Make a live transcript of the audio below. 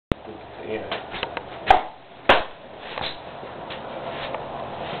Yeah.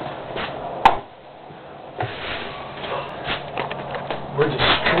 We're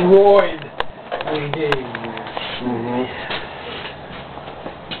destroyed. We did.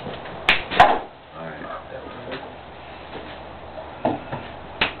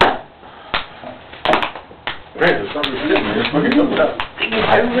 Great, there's something sitting there. Just look at something up.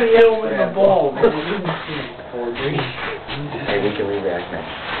 Everybody else in the ball. Hey, we can react now.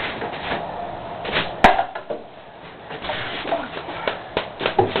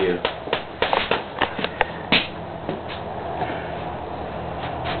 Thank you.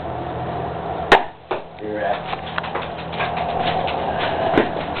 React.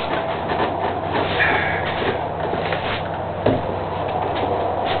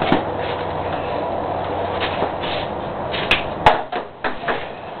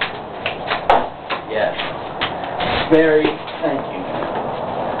 Yes. Very. Thank you.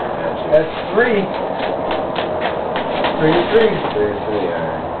 That's 3. 3 to 3. 3 to 3,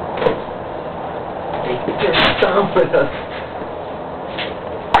 alright. You're done with us.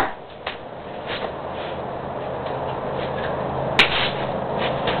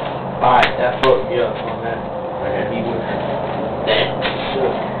 Alright, that fucked me up on that. He was that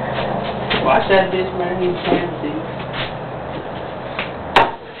shook. Watch that bitch, man. He can see.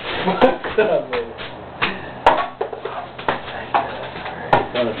 What's up, man?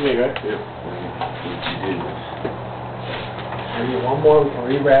 That's me, right? Yep. I need one more, we can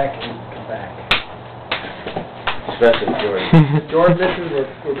re-rack and come back. Especially Jordan. Jordan misses,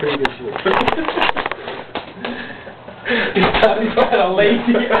 we're pretty good shit. He's got a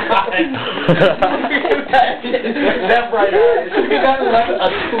lazy eye. That bright eye. Look at that left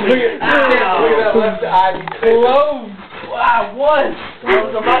eye. Look at that left eye. Closed. Wow, what?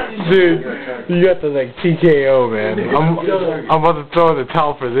 Dude, you got the like TKO, man. I'm about to throw in the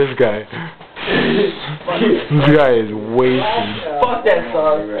towel for this guy. This guy is wasted. Fuck that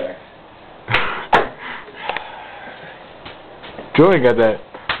song. Jordan got that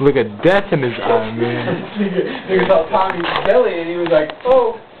look of death in his eye, man. Nigga saw Tommy's belly and he was like,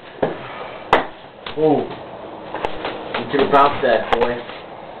 oh. Oh. You can bounce that, boy.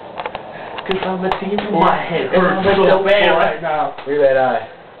 Cause I'm a team. My head hurts so bad right now. Look at that eye.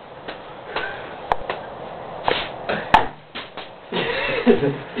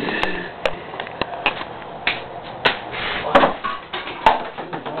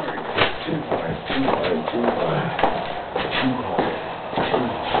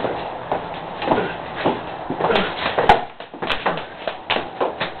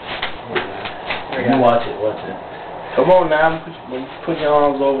 You watch it. Come on now, put your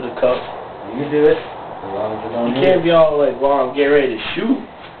arms over the cup. You can do it. As long as you don't You can't be all like, well, I'm getting ready to shoot.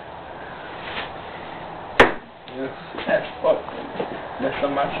 That's fucked. That's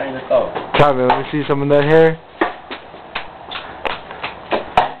on my train of thought. Tommy, let me see some of that hair.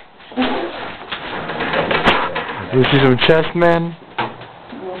 Let me see some chest, man.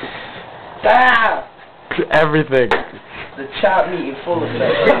 Stop! Everything. The chop meat is full of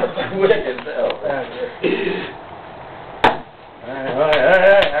sex.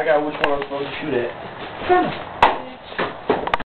 Alright. I got which one I'm supposed to shoot at.